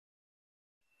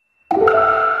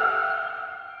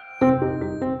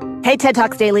Hey, TED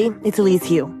Talks Daily, it's Elise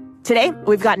Hu. Today,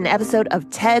 we've got an episode of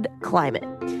TED Climate.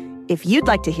 If you'd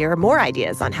like to hear more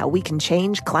ideas on how we can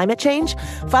change climate change,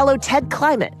 follow TED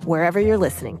Climate wherever you're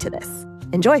listening to this.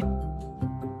 Enjoy.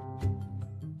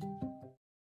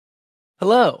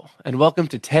 Hello, and welcome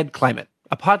to TED Climate,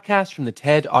 a podcast from the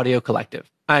TED Audio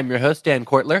Collective. I'm your host, Dan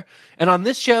Kwartler, and on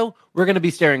this show, we're going to be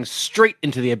staring straight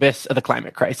into the abyss of the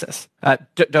climate crisis.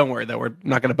 Don't worry, though, we're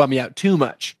not going to bum you out too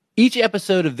much. Each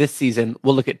episode of this season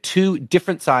will look at two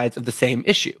different sides of the same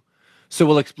issue. So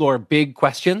we'll explore big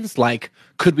questions like,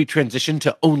 could we transition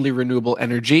to only renewable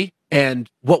energy? And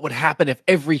what would happen if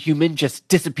every human just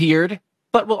disappeared?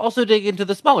 But we'll also dig into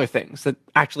the smaller things that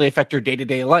actually affect your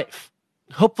day-to-day life.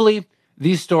 Hopefully,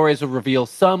 these stories will reveal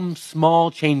some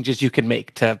small changes you can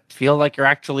make to feel like you're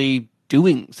actually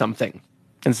doing something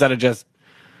instead of just,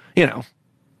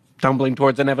 tumbling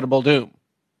towards inevitable doom.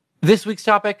 This week's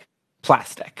topic,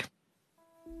 plastic.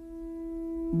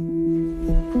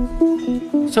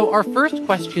 So our first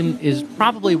question is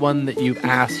probably one that you've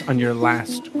asked on your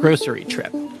last grocery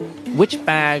trip. Which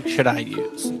bag should I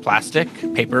use? Plastic,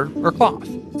 paper, or cloth?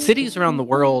 Cities around the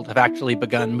world have actually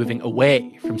begun moving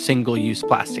away from single-use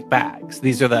plastic bags.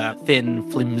 These are the thin,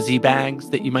 flimsy bags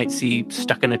that you might see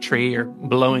stuck in a tree or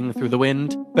blowing through the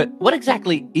wind. But what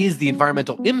exactly is the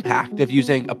environmental impact of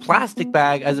using a plastic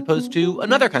bag as opposed to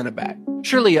another kind of bag?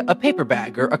 Surely a paper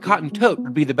bag or a cotton tote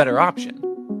would be the better option.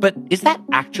 But is that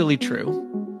actually true?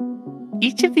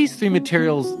 Each of these three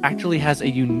materials actually has a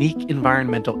unique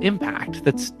environmental impact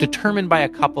that's determined by a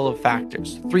couple of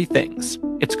factors. Three things: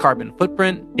 its carbon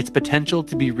footprint, its potential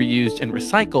to be reused and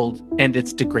recycled, and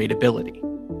its degradability.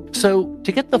 So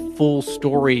to get the full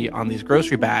story on these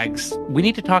grocery bags, we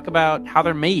need to talk about how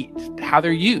they're made, how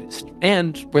they're used,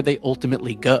 and where they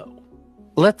ultimately go.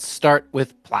 Let's start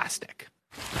with plastic.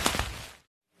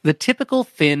 The typical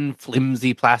thin,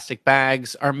 flimsy plastic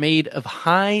bags are made of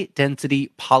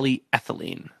high-density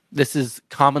polyethylene. This is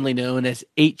commonly known as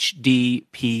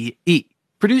HDPE.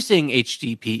 Producing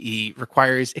HDPE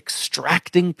requires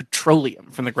extracting petroleum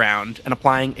from the ground and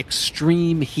applying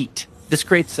extreme heat. This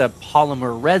creates a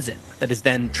polymer resin that is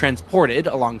then transported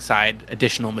alongside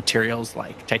additional materials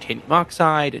like titanium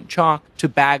oxide and chalk to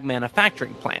bag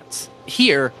manufacturing plants.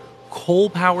 Here,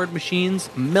 coal-powered machines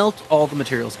melt all the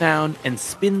materials down and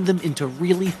spin them into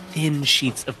really thin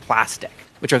sheets of plastic,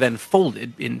 which are then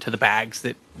folded into the bags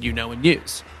that you know and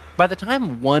use. By the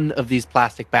time one of these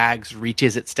plastic bags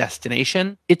reaches its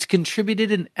destination, it's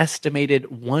contributed an estimated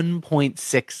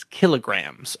 1.6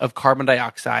 kilograms of carbon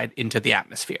dioxide into the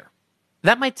atmosphere.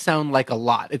 That might sound like a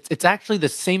lot. It's actually the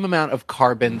same amount of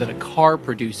carbon that a car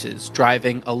produces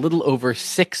driving a little over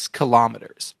 6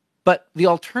 kilometers. But the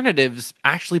alternatives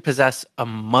actually possess a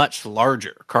much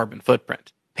larger carbon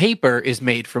footprint. Paper is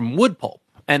made from wood pulp,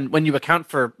 and when you account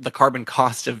for the carbon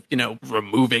cost of,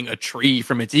 removing a tree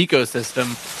from its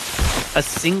ecosystem, a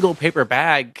single paper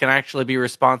bag can actually be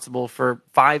responsible for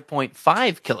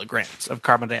 5.5 kilograms of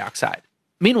carbon dioxide.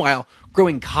 Meanwhile,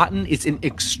 growing cotton is an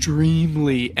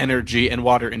extremely energy and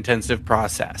water-intensive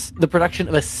process. The production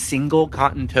of a single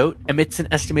cotton tote emits an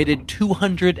estimated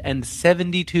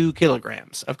 272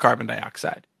 kilograms of carbon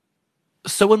dioxide.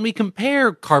 So when we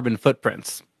compare carbon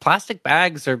footprints, plastic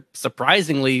bags are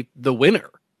surprisingly the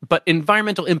winner. But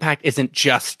environmental impact isn't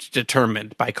just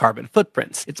determined by carbon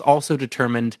footprints. It's also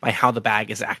determined by how the bag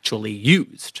is actually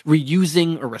used.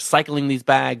 Reusing or recycling these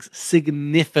bags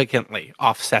significantly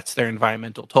offsets their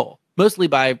environmental toll, mostly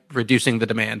by reducing the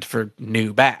demand for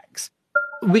new bags.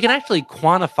 We can actually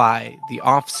quantify the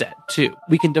offset, too.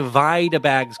 We can divide a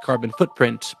bag's carbon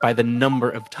footprint by the number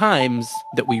of times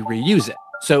that we reuse it.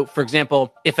 So, for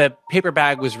example, if a paper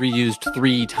bag was reused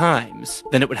 3 times,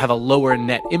 then it would have a lower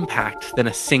net impact than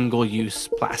a single-use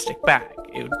plastic bag.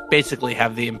 It would basically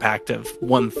have the impact of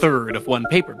 1/3 of one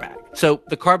paper bag. So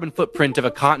the carbon footprint of a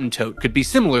cotton tote could be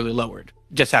similarly lowered.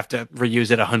 Just have to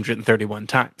reuse it 131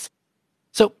 times.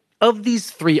 So of these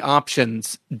 3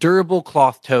 options, durable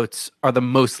cloth totes are the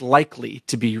most likely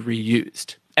to be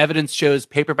reused. Evidence shows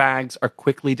paper bags are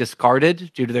quickly discarded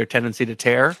due to their tendency to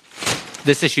tear.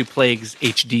 This issue plagues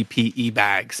HDPE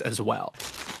bags as well.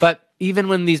 But even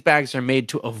when these bags are made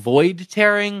to avoid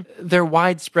tearing, their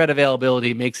widespread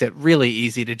availability makes it really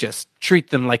easy to just treat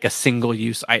them like a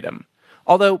single-use item.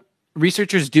 Although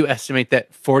researchers do estimate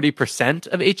that 40%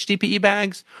 of HDPE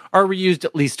bags are reused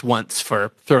at least once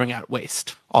for throwing out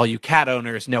waste. All you cat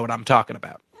owners know what I'm talking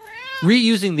about.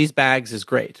 Reusing these bags is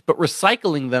great, but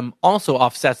recycling them also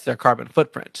offsets their carbon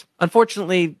footprint.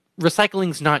 Unfortunately,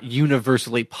 recycling's not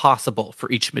universally possible for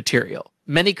each material.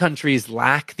 Many countries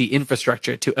lack the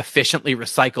infrastructure to efficiently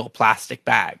recycle plastic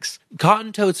bags.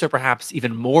 Cotton totes are perhaps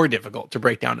even more difficult to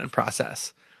break down and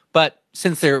process. But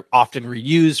since they're often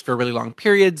reused for really long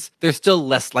periods, they're still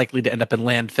less likely to end up in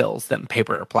landfills than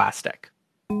paper or plastic.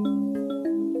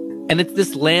 And it's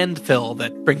this landfill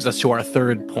that brings us to our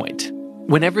third point.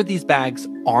 Whenever these bags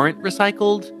aren't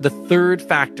recycled, the third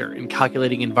factor in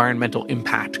calculating environmental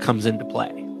impact comes into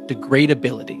play: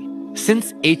 degradability.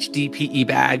 Since HDPE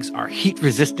bags are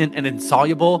heat-resistant and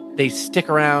insoluble, they stick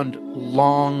around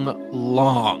long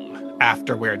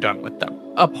after we're done with them.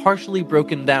 A partially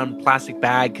broken down plastic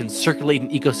bag can circulate in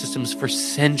ecosystems for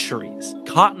centuries.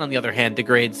 Cotton, on the other hand,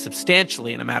 degrades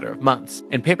substantially in a matter of months,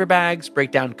 and paper bags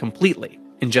break down completely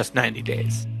in just 90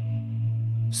 days.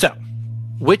 So,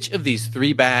 which of these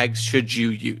three bags should you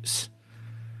use?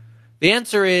 The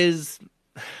answer is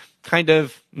kind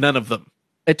of none of them.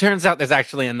 It turns out there's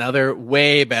actually another,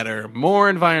 way better,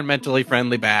 more environmentally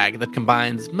friendly bag that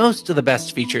combines most of the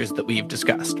best features that we've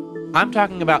discussed. I'm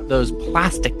talking about those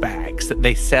plastic bags that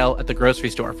they sell at the grocery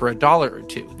store for $1 or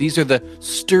 $2. These are the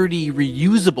sturdy,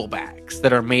 reusable bags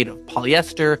that are made of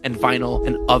polyester and vinyl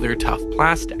and other tough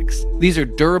plastics. These are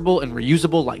durable and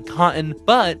reusable like cotton,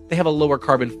 but they have a lower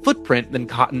carbon footprint than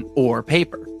cotton or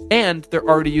paper. And they're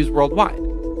already used worldwide.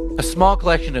 A small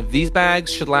collection of these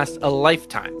bags should last a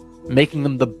lifetime, making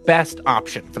them the best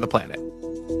option for the planet.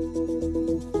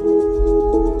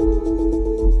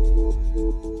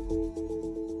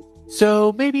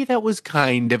 So maybe that was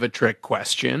kind of a trick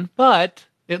question, but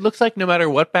it looks like no matter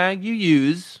what bag you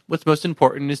use, what's most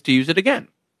important is to use it again,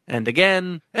 and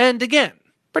again, and again.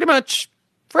 Pretty much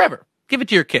forever. Give it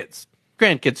to your kids,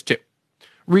 grandkids too.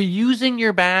 Reusing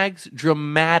your bags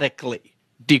dramatically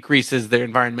decreases their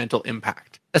environmental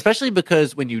impact, especially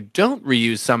because when you don't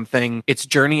reuse something, its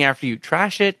journey after you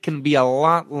trash it can be a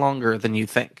lot longer than you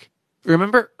think.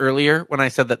 Remember earlier when I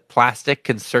said that plastic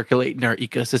can circulate in our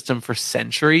ecosystem for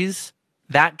centuries?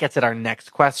 That gets at our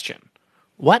next question.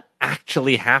 What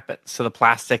actually happens to the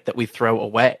plastic that we throw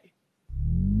away?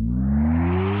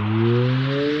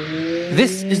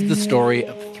 This is the story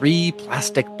of 3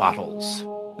 plastic bottles.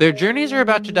 Their journeys are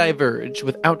about to diverge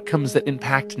with outcomes that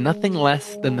impact nothing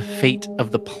less than the fate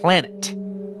of the planet.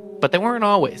 But they weren't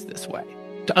always this way.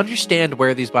 To understand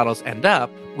where these bottles end up,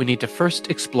 we need to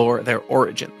first explore their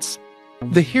origins.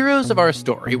 The heroes of our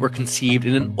story were conceived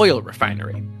in an oil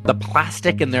refinery. The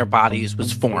plastic in their bodies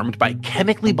was formed by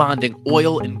chemically bonding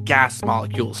oil and gas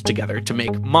molecules together to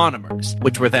make monomers,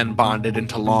 which were then bonded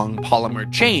into long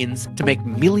polymer chains to make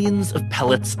millions of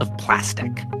pellets of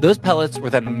plastic. Those pellets were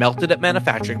then melted at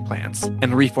manufacturing plants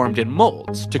and reformed in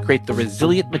molds to create the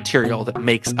resilient material that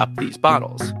makes up these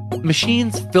bottles.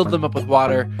 Machines filled them up with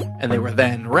water, and they were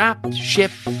then wrapped,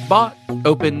 shipped, bought,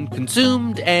 opened,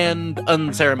 consumed, and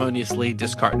unceremoniously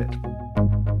discarded.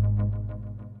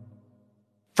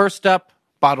 First up,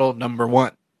 bottle number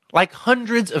 1. Like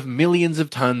hundreds of millions of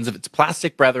tons of its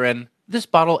plastic brethren, this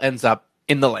bottle ends up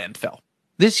in the landfill.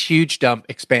 This huge dump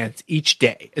expands each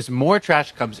day as more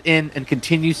trash comes in and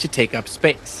continues to take up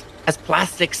space. As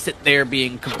plastics sit there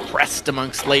being compressed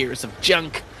amongst layers of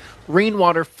junk,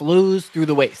 rainwater flows through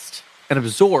the waste and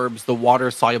absorbs the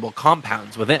water-soluble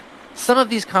compounds within. Some of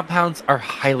these compounds are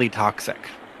highly toxic,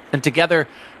 and together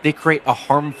they create a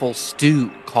harmful stew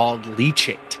called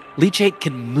leachate. Leachate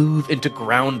can move into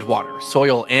groundwater,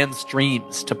 soil, and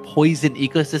streams to poison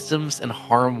ecosystems and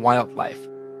harm wildlife.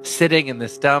 Sitting in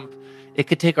this dump, it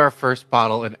could take our first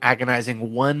bottle an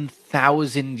agonizing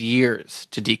 1,000 years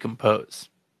to decompose.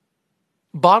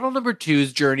 Bottle number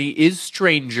 2's journey is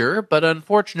stranger, but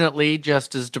unfortunately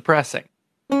just as depressing.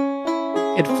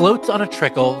 It floats on a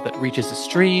trickle that reaches a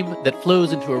stream, that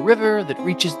flows into a river, that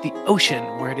reaches the ocean,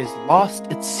 where it is lost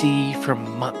at sea for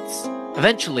months.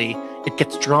 Eventually, it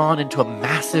gets drawn into a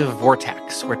massive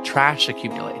vortex where trash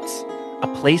accumulates, a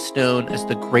place known as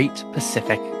the Great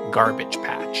Pacific Garbage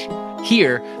Patch.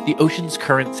 Here, the ocean's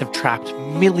currents have trapped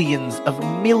millions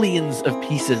of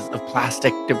pieces of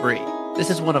plastic debris. This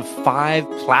is one of 5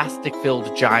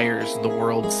 plastic-filled gyres in the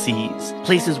world's seas,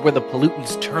 places where the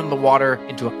pollutants turn the water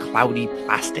into a cloudy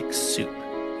plastic soup.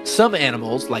 Some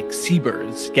animals, like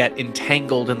seabirds, get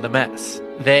entangled in the mess.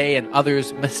 They and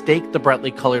others mistake the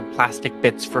brightly colored plastic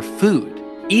bits for food.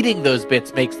 Eating those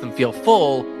bits makes them feel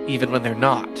full, even when they're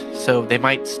not, so they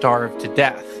might starve to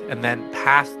death and then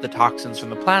pass the toxins from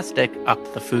the plastic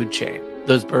up the food chain.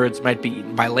 Those birds might be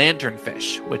eaten by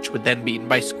lanternfish, which would then be eaten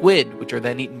by squid, which are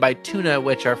then eaten by tuna,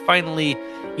 which are finally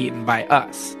eaten by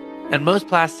us. And most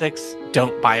plastics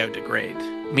don't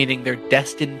biodegrade, meaning they're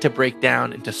destined to break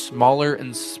down into smaller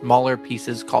and smaller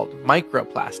pieces called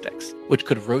microplastics, which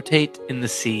could rotate in the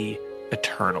sea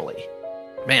eternally.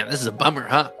 Man, this is a bummer,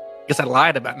 huh? Guess I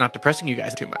lied about not depressing you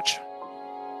guys too much.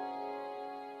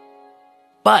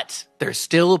 But there's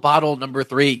still bottle number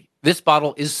 3. This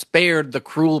bottle is spared the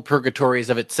cruel purgatories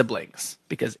of its siblings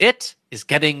because it is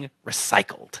getting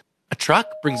recycled. A truck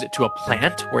brings it to a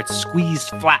plant where it's squeezed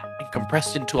flat and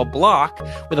compressed into a block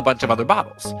with a bunch of other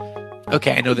bottles.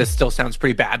 Okay, I know this still sounds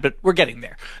pretty bad, but we're getting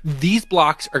there. These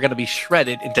blocks are going to be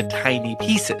shredded into tiny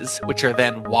pieces, which are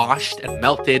then washed and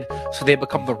melted so they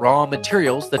become the raw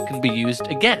materials that can be used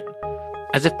again.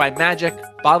 As if by magic,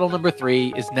 bottle number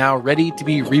 3 is now ready to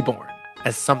be reborn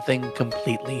as something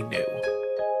completely new.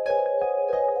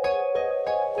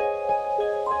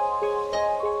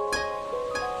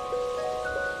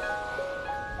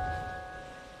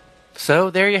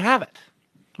 So there you have it.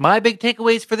 My big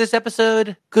takeaways for this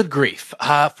episode, good grief.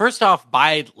 First off,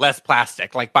 buy less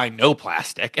plastic, like buy no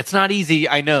plastic. It's not easy,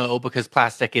 I know, because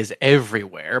plastic is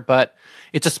everywhere, but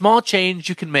it's a small change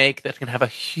you can make that can have a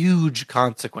huge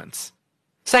consequence.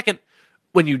 Second,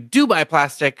 when you do buy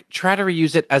plastic, try to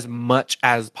reuse it as much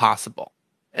as possible.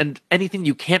 And anything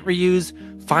you can't reuse,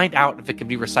 find out if it can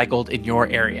be recycled in your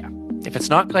area. If it's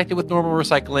not collected with normal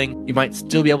recycling, you might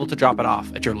still be able to drop it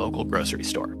off at your local grocery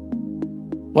store.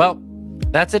 Well,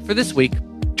 that's it for this week.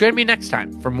 Join me next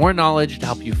time for more knowledge to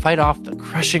help you fight off the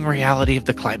crushing reality of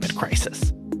the climate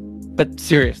crisis. But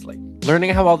seriously,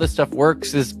 learning how all this stuff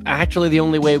works is actually the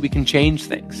only way we can change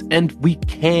things. And we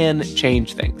can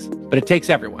change things. But it takes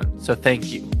everyone, so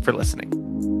thank you for listening.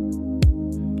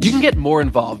 You can get more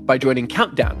involved by joining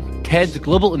Countdown, TED's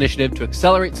global initiative to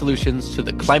accelerate solutions to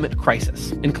the climate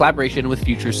crisis in collaboration with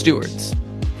future stewards.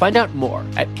 Find out more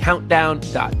at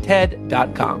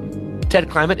countdown.ted.com. TED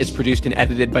Climate is produced and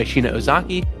edited by Sheena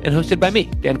Ozaki and hosted by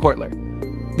me, Dan Kwartler.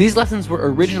 These lessons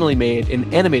were originally made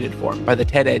in animated form by the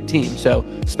TED Ed team, so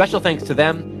special thanks to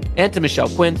them and to Michelle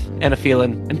Quint, Anna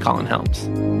Phelan, and Colin Helms.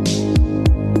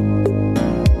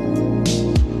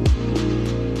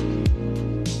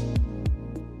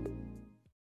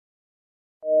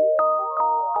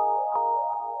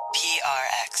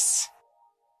 PRX.